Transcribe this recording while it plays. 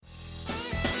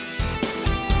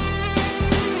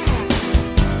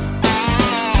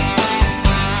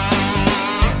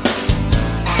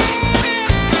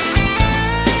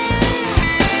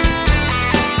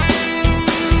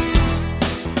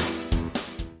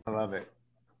love it.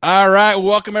 All right.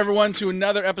 Welcome, everyone, to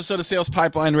another episode of Sales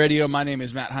Pipeline Radio. My name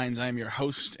is Matt Hines. I am your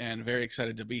host and very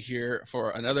excited to be here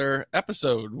for another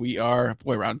episode. We are,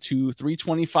 around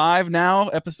 325 now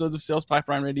episodes of Sales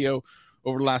Pipeline Radio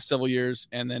over the last several years,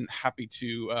 and then happy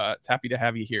to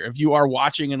have you here. If you are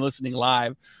watching and listening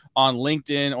live on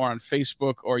LinkedIn or on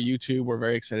Facebook or YouTube, we're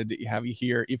very excited to have you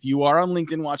here. If you are on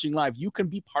LinkedIn watching live, you can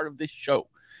be part of this show.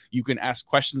 You can ask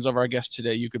questions of our guest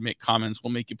today. You can make comments.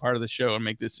 We'll make you part of the show and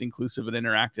make this inclusive and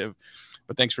interactive.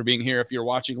 But thanks for being here. If you're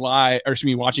watching live, or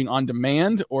watching on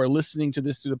demand or listening to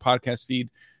this through the podcast feed,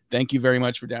 thank you very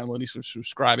much for downloading, for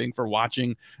subscribing, for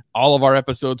watching. All of our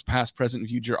episodes, past, present, and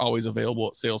future, always available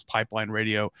at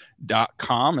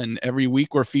salespipelineradio.com. And every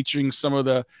week we're featuring some of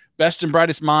the best and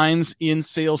brightest minds in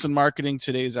sales and marketing.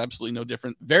 Today is absolutely no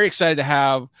different. Very excited to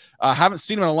have, haven't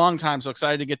seen him in a long time, so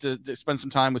excited to get to spend some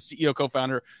time with CEO,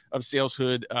 co-founder of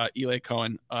SalesHood, Eli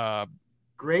Cohen.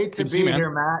 Great to be here,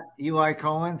 Matt. Eli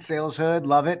Cohen, SalesHood,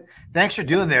 love it. Thanks for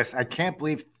doing this. I can't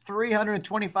believe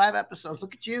 325 episodes.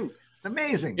 Look at you. It's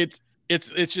amazing.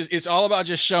 It's all about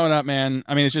just showing up, man.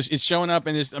 I mean, it's showing up,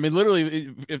 and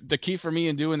literally the key for me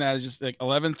in doing that is just like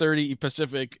 11:30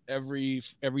 Pacific every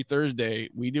Thursday.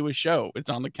 We do a show. It's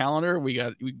on the calendar. We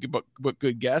book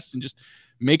good guests and just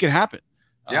make it happen.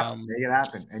 Yeah, make it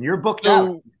happen. And you're booked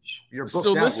out. You're booked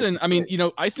out. Listen, I mean,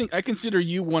 I consider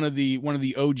you one of the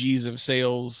OGs of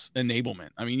sales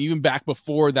enablement. I mean, even back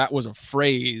before that was a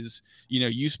phrase,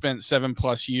 you spent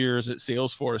 7+ years at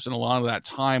Salesforce, and a lot of that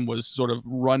time was sort of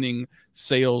running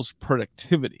sales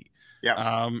productivity.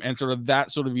 Yeah. And sort of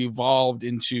that sort of evolved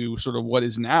into sort of what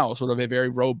is now sort of a very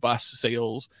robust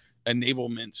sales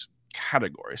enablement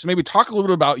category. So maybe talk a little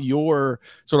bit about your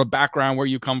sort of background, where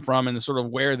you come from, and the sort of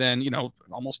where then,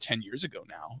 almost 10 years ago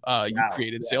now, you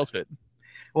created SalesHood.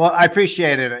 Well, I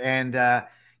appreciate it. And,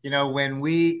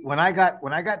 when I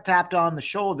got tapped on the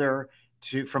shoulder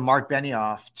from Mark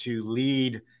Benioff to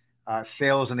lead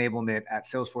sales enablement at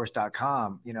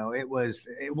salesforce.com, it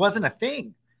wasn't a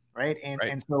thing. Right.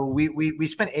 And so we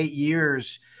spent 8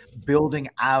 years building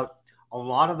out a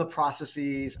lot of the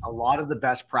processes, a lot of the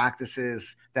best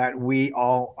practices that we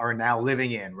all are now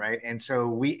living in, right? And so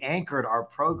we anchored our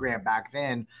program back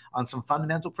then on some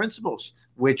fundamental principles,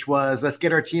 which was, let's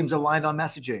get our teams aligned on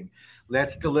messaging.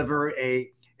 Let's deliver a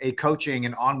coaching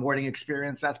and onboarding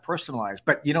experience that's personalized.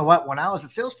 But you know what? When I was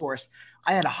at Salesforce,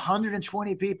 I had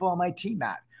 120 people on my team,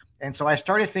 Matt. And so I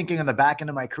started thinking on the back end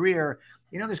of my career,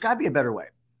 there's got to be a better way.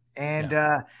 And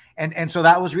so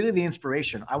that was really the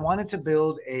inspiration. I wanted to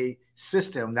build a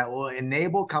system that will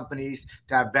enable companies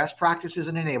to have best practices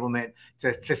in enablement,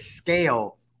 to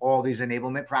scale all these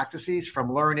enablement practices,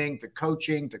 from learning to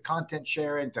coaching to content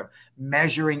sharing to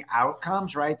measuring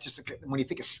outcomes, right? Just when you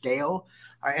think of scale.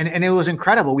 And it was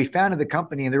incredible. We founded the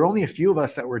company, and there were only a few of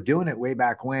us that were doing it way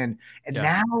back when. And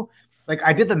now, like,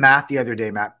 I did the math the other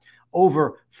day, Matt.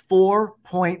 Over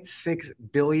 $4.6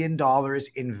 billion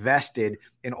invested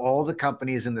in all the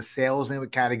companies in the sales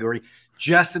enablement category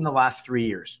just in the last 3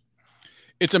 years.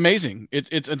 It's amazing.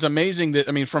 It's amazing that,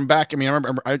 from back,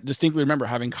 I distinctly remember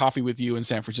having coffee with you in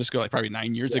San Francisco, like probably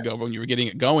 9 years ago, when you were getting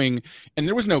it going, and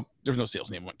there was no sales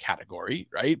enablement category,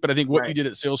 right? But I think what you did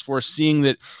at Salesforce, seeing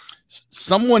that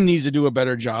someone needs to do a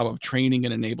better job of training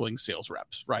and enabling sales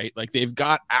reps, right? Like, they've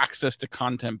got access to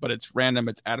content, but it's random,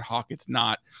 it's ad hoc, it's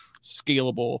not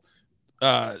scalable.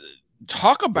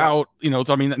 Talk about,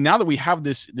 now that we have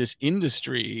this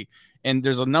industry, and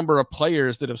there's a number of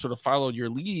players that have sort of followed your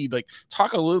lead, like,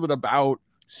 talk a little bit about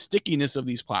stickiness of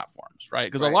these platforms,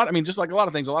 right? Because just like a lot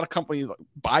of things, a lot of companies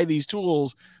buy these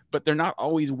tools, but they're not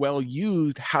always well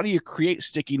used. How do you create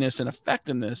stickiness and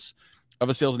effectiveness of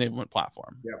a sales enablement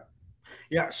platform?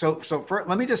 Yeah. So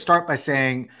let me just start by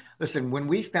saying, listen, when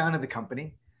we founded the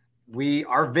company,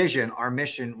 our vision, our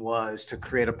mission was to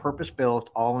create a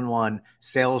purpose-built, all-in-one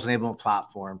sales enablement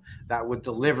platform that would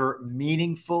deliver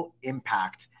meaningful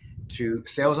impact to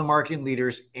sales and marketing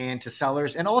leaders and to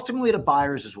sellers, and ultimately to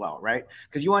buyers as well, right?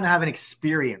 Because you want to have an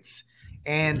experience.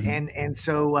 And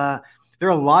so there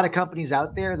are a lot of companies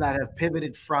out there that have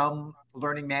pivoted from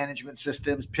learning management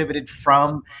systems, pivoted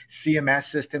from CMS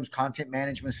systems, content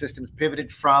management systems,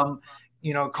 pivoted from,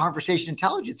 conversation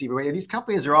intelligence even, right? And these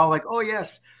companies are all like, oh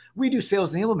yes, we do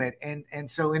sales enablement.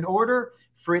 And so in order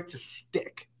for it to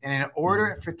stick, and in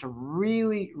order for it to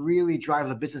really, really drive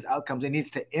the business outcomes, it needs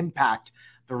to impact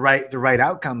the right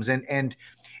outcomes. And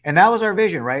that was our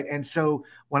vision, right? And so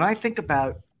when I think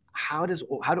about how do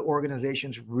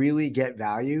organizations really get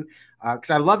value, because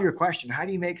I love your question, how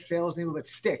do you make sales enablement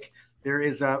stick? There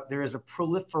is a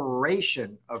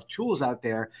proliferation of tools out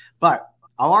there, but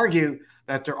I'll argue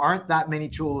that there aren't that many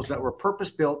tools that were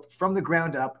purpose-built from the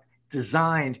ground up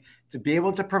designed to be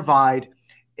able to provide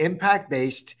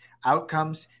impact-based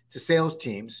outcomes to sales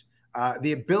teams,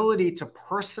 the ability to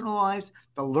personalize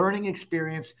the learning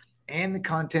experience and the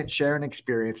content sharing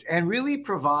experience, and really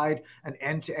provide an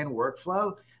end-to-end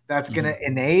workflow that's going to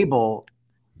enable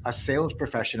a sales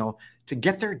professional to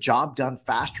get their job done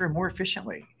faster and more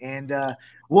efficiently. And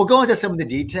we'll go into some of the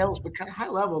details, but kind of high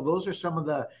level, those are some of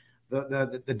the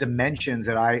dimensions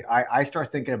that I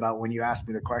start thinking about when you ask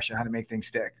me the question, how to make things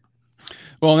stick.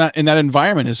 Well, that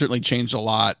environment has certainly changed a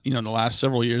lot, in the last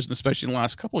several years, and especially in the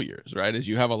last couple of years, right? As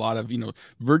you have a lot of,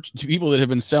 people that have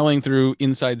been selling through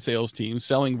inside sales teams,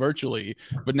 selling virtually,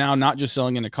 but now not just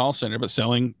selling in a call center, but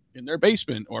selling in their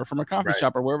basement or from a coffee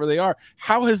shop or wherever they are.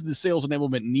 How has the sales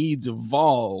enablement needs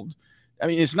evolved? I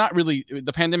mean, it's not really,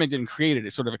 the pandemic didn't create it.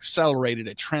 It sort of accelerated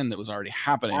a trend that was already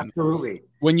happening. Absolutely.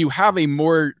 When you have a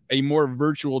more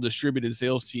virtual distributed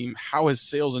sales team, how has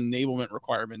sales enablement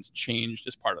requirements changed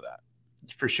as part of that?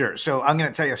 For sure. So I'm going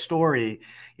to tell you a story,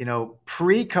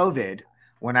 pre-COVID,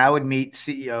 when I would meet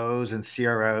CEOs and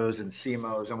CROs and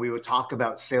CMOs, and we would talk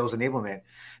about sales enablement,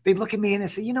 they'd look at me and they'd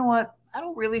say, you know what? I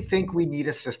don't really think we need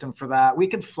a system for that. We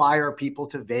can fly our people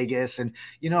to Vegas, and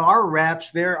our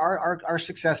reps, our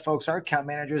success folks, our account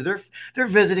managers, they're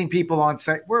visiting people on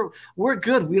site. We're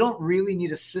good. We don't really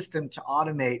need a system to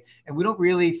automate, and we don't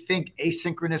really think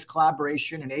asynchronous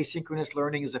collaboration and asynchronous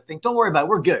learning is a thing. Don't worry about it.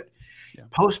 We're good. Yeah.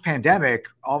 Post-pandemic,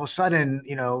 all of a sudden,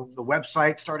 the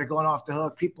website started going off the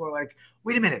hook. People are like,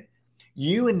 wait a minute,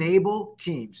 you enable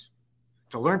teams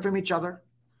to learn from each other,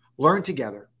 learn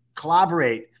together,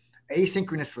 collaborate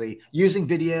asynchronously, using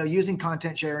video, using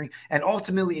content sharing, and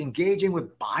ultimately engaging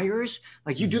with buyers.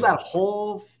 Like, you do that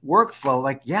whole workflow.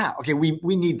 Like, yeah, okay, we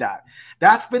need that.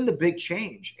 That's been the big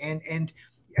change. And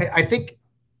I think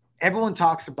everyone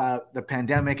talks about the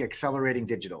pandemic accelerating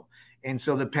digital. And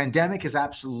so the pandemic has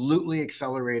absolutely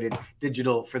accelerated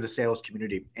digital for the sales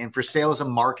community and for sales and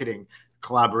marketing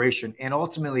collaboration, and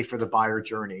ultimately for the buyer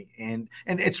journey. And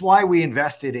it's why we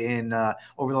invested in,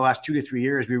 over the last 2 to 3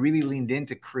 years, we really leaned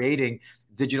into creating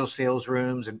digital sales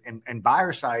rooms and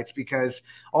buyer sites, because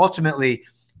ultimately,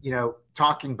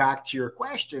 talking back to your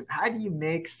question, how do you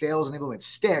make sales enablement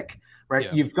stick, right?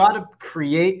 Yeah. You've got to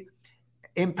create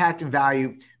impact and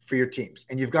value for your teams,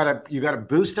 and you've got to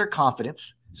boost their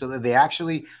confidence, so that they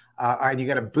actually, and you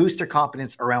got to boost their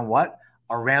confidence around what?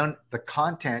 Around the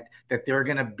content that they're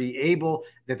going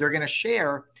to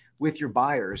share with your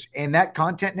buyers. And that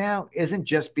content now isn't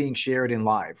just being shared in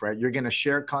live, right? You're going to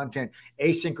share content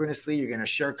asynchronously. You're going to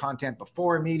share content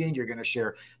before a meeting. You're going to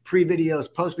share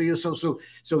pre-videos, post-videos.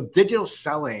 So digital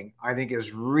selling, I think,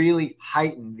 has really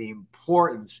heightened the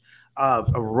importance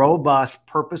of a robust,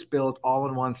 purpose-built,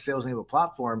 all-in-one sales enablement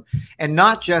platform, and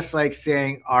not just like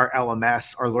saying our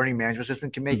LMS, our learning management system,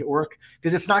 can make it work,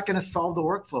 because it's not going to solve the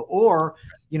workflow. Or,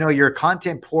 your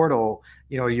content portal,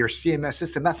 your CMS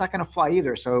system, that's not going to fly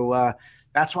either. So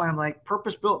that's why I'm like,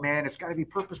 purpose-built, man. It's got to be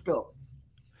purpose-built.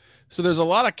 So there's a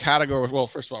lot of categories. Well,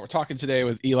 first of all, we're talking today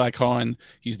with Eli Cohen.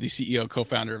 He's the CEO,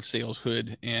 co-founder of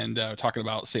SalesHood, and talking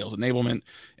about sales enablement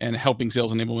and helping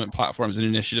sales enablement platforms and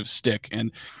initiatives stick.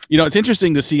 And, it's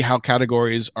interesting to see how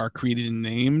categories are created and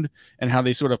named, and how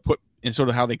they sort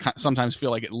of how they sometimes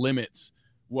feel like it limits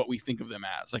what we think of them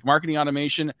as. Like marketing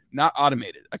automation, not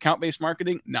automated. Account-based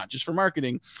marketing, not just for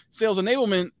marketing. Sales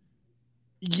enablement,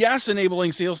 yes,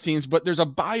 enabling sales teams, but there's a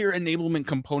buyer enablement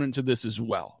component to this as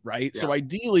well, right? Yeah. So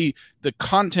ideally, the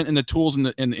content and the tools and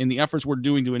the efforts we're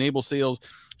doing to enable sales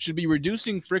should be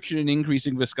reducing friction and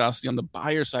increasing viscosity on the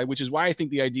buyer side, which is why I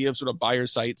think the idea of sort of buyer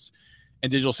sites and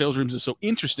digital sales rooms is so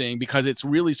interesting, because it's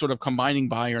really sort of combining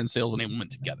buyer and sales enablement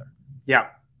together. Yeah,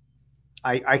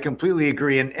 I completely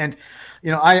agree. And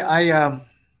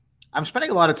I'm spending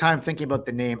a lot of time thinking about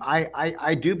the name.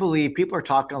 I do believe people are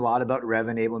talking a lot about Rev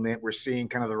enablement. We're seeing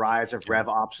kind of the rise of Rev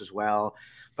Ops as well.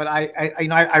 But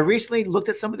I recently looked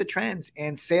at some of the trends,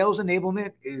 and sales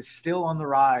enablement is still on the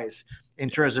rise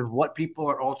in terms of what people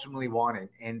are ultimately wanting,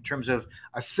 in terms of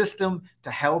a system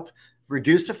to help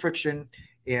reduce the friction,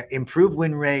 improve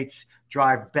win rates,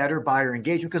 drive better buyer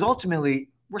engagement, because ultimately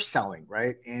we're selling,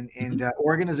 right? And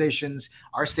organizations,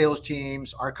 our sales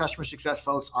teams, our customer success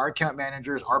folks, our account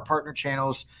managers, our partner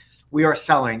channels, we are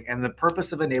selling. And the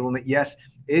purpose of enablement, yes,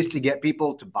 is to get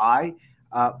people to buy.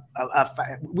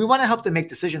 We want to help them make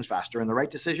decisions faster, and the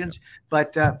right decisions.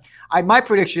 But my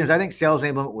prediction is I think sales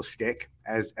enablement will stick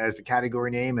as the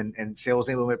category name, and sales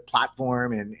enablement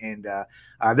platform. And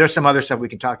there's some other stuff we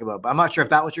can talk about, but I'm not sure if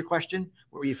that was your question.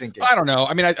 What were you thinking? I don't know.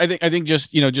 I mean, I think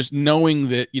just knowing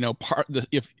that,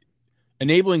 if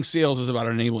enabling sales is about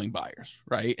enabling buyers,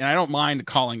 right? And I don't mind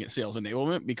calling it sales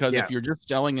enablement, because if you're just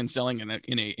selling and selling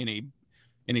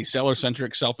in in a seller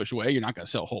centric, selfish way, you're not going to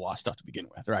sell a whole lot of stuff to begin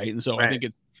with, right? And so Right. I think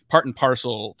it's part and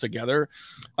parcel together.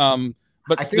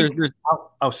 But I think,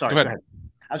 sorry, go ahead.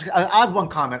 I'll add one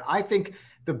comment. I think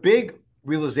the big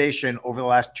realization over the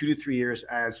last 2 to 3 years,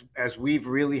 as we've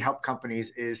really helped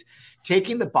companies, is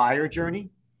taking the buyer journey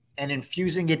and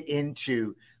infusing it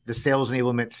into the sales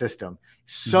enablement system.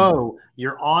 So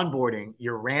your onboarding,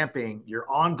 your ramping, your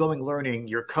ongoing learning,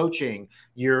 your coaching,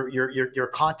 your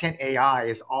content AI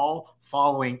is all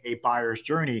following a buyer's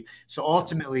journey. So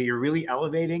ultimately, you're really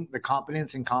elevating the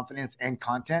competence and confidence and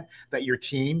content that your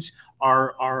teams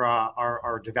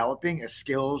are developing as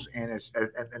skills and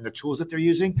and the tools that they're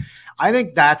using. I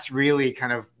think that's really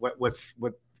kind of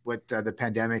what the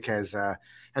pandemic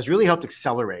has really helped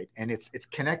accelerate, and it's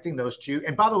connecting those two.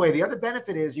 And by the way, the other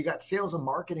benefit is you got sales and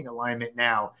marketing alignment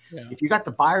now. Yeah. If you got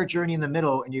the buyer journey in the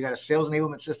middle and you got a sales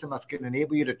enablement system that's going to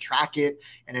enable you to track it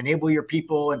and enable your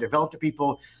people and develop the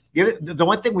people. The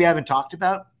one thing we haven't talked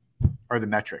about are the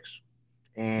metrics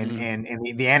and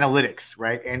the analytics,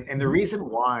 right? And the reason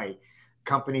why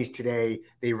companies today,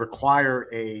 they require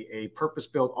a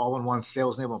purpose-built all-in-one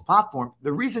sales enablement platform.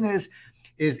 The reason is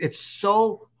it's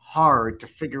so hard to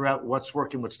figure out what's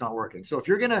working, what's not working. So if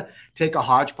you're going to take a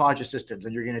hodgepodge of systems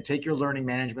and you're going to take your learning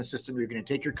management system, you're going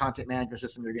to take your content management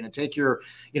system, you're going to take your,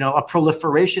 a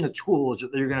proliferation of tools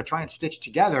that you're going to try and stitch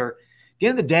together. At the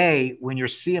end of the day, when your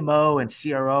CMO and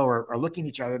CRO are looking at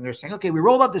each other and they're saying, okay, we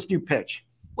rolled out this new pitch.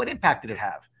 What impact did it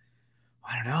have?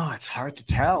 I don't know. It's hard to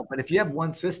tell. But if you have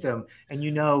one system and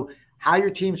you know how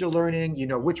your teams are learning, you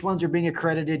know which ones are being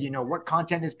accredited, you know what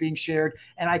content is being shared,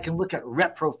 and I can look at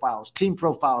rep profiles, team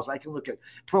profiles, I can look at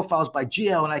profiles by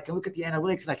geo, and I can look at the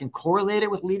analytics, and I can correlate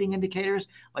it with leading indicators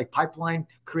like pipeline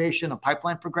creation and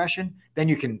pipeline progression,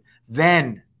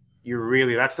 then you're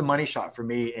really, that's the money shot for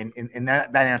me, and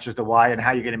that answers the why and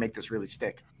how you're going to make this really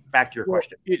stick. Back to your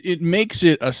question. It makes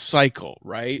it a cycle,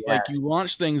 right? Yes. Like you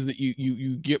launch things that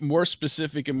you get more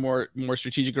specific and more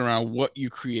strategic around what you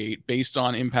create based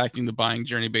on impacting the buying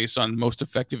journey, based on most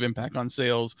effective impact on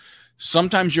sales.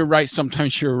 Sometimes you're right,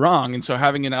 sometimes you're wrong. And so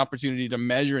having an opportunity to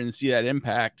measure and see that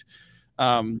impact,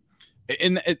 to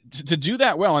do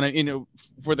that well, and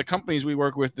for the companies we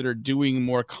work with that are doing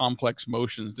more complex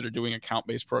motions, that are doing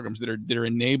account-based programs, that are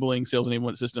enabling sales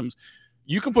enablement systems,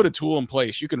 you can put a tool in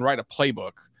place, you can write a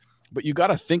playbook, but you got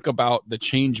to think about the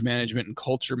change management and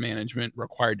culture management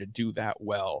required to do that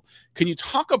well. Can you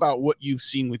talk about what you've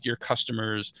seen with your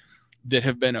customers that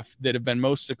have been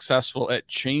most successful at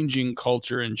changing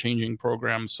culture and changing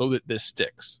programs so that this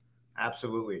sticks?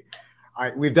 Absolutely.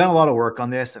 We've done a lot of work on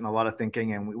this and a lot of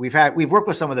thinking, and we've worked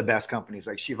with some of the best companies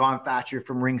like Siobhan Thatcher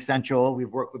from RingCentral.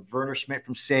 We've worked with Werner Schmidt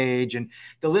from Sage, and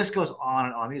the list goes on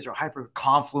and on. These are hyper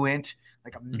confluent,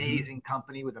 like amazing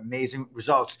company with amazing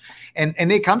results. And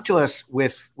they come to us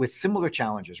with similar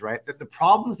challenges, right? That the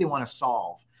problems they want to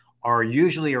solve are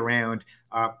usually around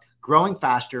growing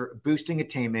faster, boosting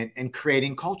attainment, and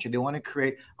creating culture. They want to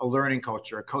create a learning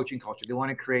culture, a coaching culture. They want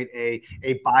to create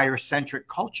a buyer-centric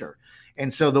culture.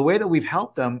 And so the way that we've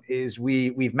helped them is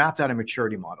we've mapped out a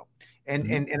maturity model. And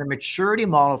a maturity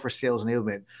model for sales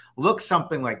enablement looks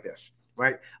something like this.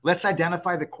 Right? Let's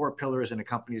identify the core pillars in a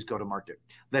company's go-to-market.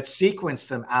 Let's sequence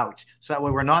them out so that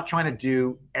way we're not trying to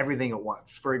do everything at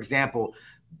once. For example,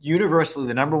 universally,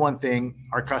 the number one thing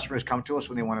our customers come to us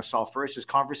when they want to solve first is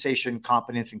conversation,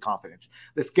 competence, and confidence.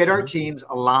 Let's get our teams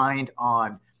aligned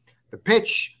on the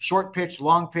pitch, short pitch,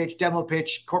 long pitch, demo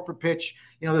pitch, corporate pitch.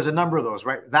 There's a number of those,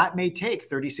 right? That may take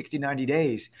 30, 60, 90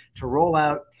 days to roll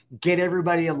out, get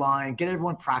everybody aligned, get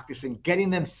everyone practicing, getting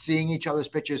them seeing each other's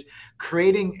pitches,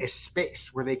 creating a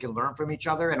space where they can learn from each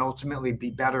other and ultimately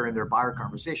be better in their buyer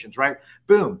conversations, right?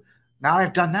 Boom. Now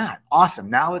I've done that. Awesome.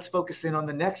 Now let's focus in on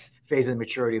the next phase of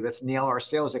maturity. Let's nail our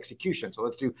sales execution. So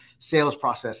let's do sales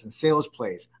process and sales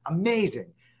plays.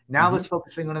 Amazing. Now let's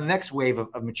focus in on the next wave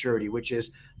of maturity, which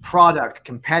is product,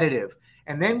 competitive.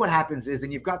 And then what happens is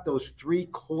then you've got those three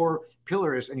core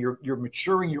pillars and you're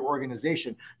maturing your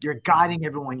organization. You're guiding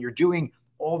everyone. You're doing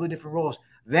all the different roles.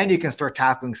 Then you can start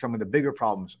tackling some of the bigger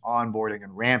problems, onboarding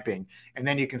and ramping. And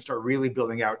then you can start really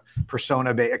building out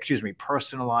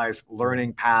personalized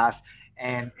learning paths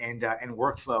and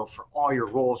workflow for all your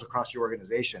roles across your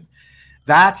organization.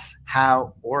 That's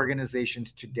how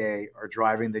organizations today are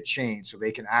driving the change so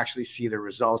they can actually see the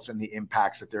results and the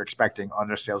impacts that they're expecting on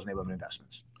their sales enablement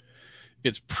investments.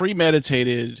 It's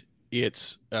premeditated.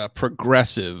 It's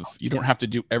progressive. You don't have to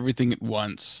do everything at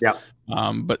once. Yeah.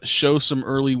 But show some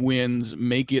early wins,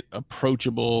 make it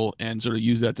approachable, and sort of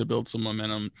use that to build some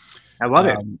momentum. I love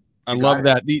it. I love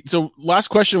that. So last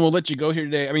question, we'll let you go here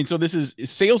today. I mean, so this is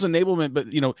sales enablement, but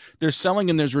there's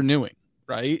selling and there's renewing,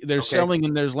 right? There's selling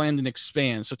and there's land and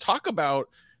expand. So talk about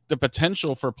the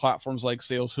potential for platforms like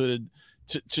SalesHood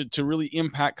to really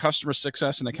impact customer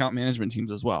success and account management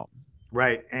teams as well.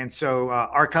 Right. And so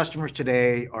our customers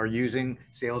today are using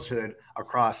SalesHood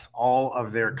across all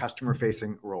of their customer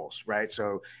facing roles, right?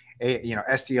 So,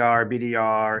 SDR,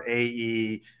 BDR,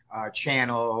 AE,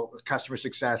 channel, customer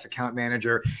success, account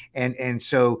manager. And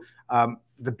so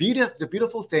the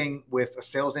beautiful thing with a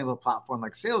sales enablement platform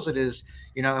like SalesHood is,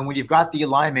 and when you've got the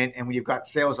alignment and when you've got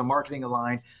sales and marketing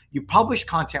aligned, you publish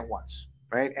content once,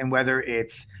 right? And whether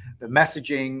it's the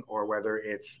messaging or whether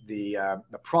it's the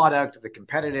product, the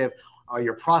competitive,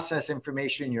 your process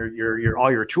information, your all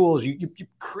your tools, you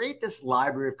create this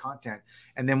library of content.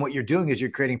 And then what you're doing is you're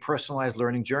creating personalized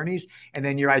learning journeys, and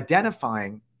then you're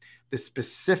identifying the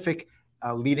specific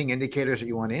leading indicators that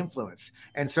you want to influence.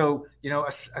 And so,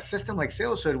 a system like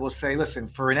SalesHood will say, listen,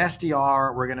 for an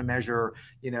SDR, we're going to measure,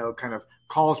 kind of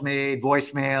calls made,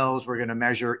 voicemails. We're going to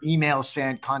measure email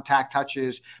sent, contact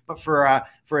touches. But for a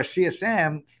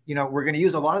CSM, we're going to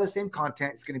use a lot of the same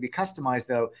content. It's going to be customized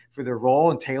though for their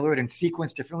role and tailored and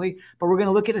sequenced differently. But we're going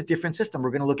to look at a different system.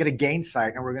 We're going to look at a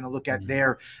Gainsight, and we're going to look at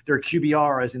their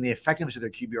QBRs and the effectiveness of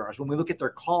their QBRs. When we look at their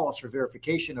calls for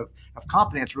verification of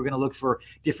competence, we're going to look for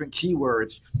different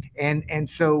keywords. And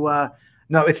so,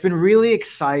 no, it's been really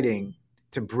exciting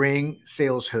to bring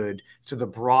SalesHood to the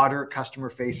broader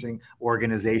customer-facing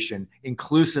organization,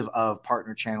 inclusive of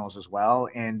partner channels as well.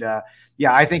 And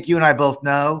I think you and I both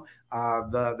know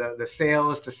the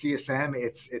sales to CSM.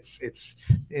 It's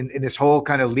in this whole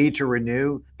kind of lead to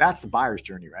renew. That's the buyer's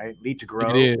journey, right? Lead to grow.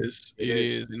 It is.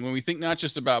 And when we think not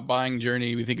just about buying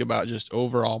journey, we think about just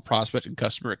overall prospect and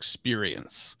customer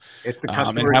experience. It's the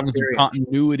customer and having experience. some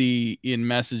continuity in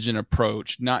message and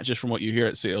approach, not just from what you hear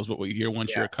at sales, but what you hear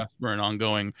once you're a customer and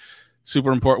ongoing.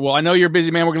 Super important. Well, I know you're a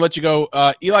busy man. We're gonna let you go.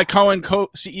 Eli Cohen,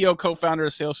 CEO, co-founder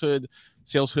of SalesHood,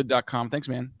 saleshood.com. Thanks,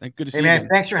 man. Good to see you. Hey, man,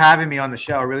 thanks for having me on the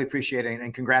show. I really appreciate it,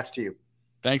 and congrats to you.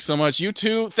 Thanks so much. You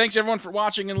too. Thanks everyone for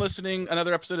watching and listening.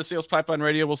 Another episode of Sales Pipeline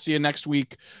Radio. We'll see you next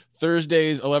week,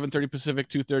 Thursdays, 11:30 Pacific,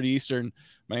 2:30 Eastern.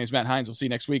 My name is Matt Hines. We'll see you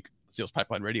next week. Sales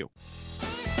Pipeline Radio.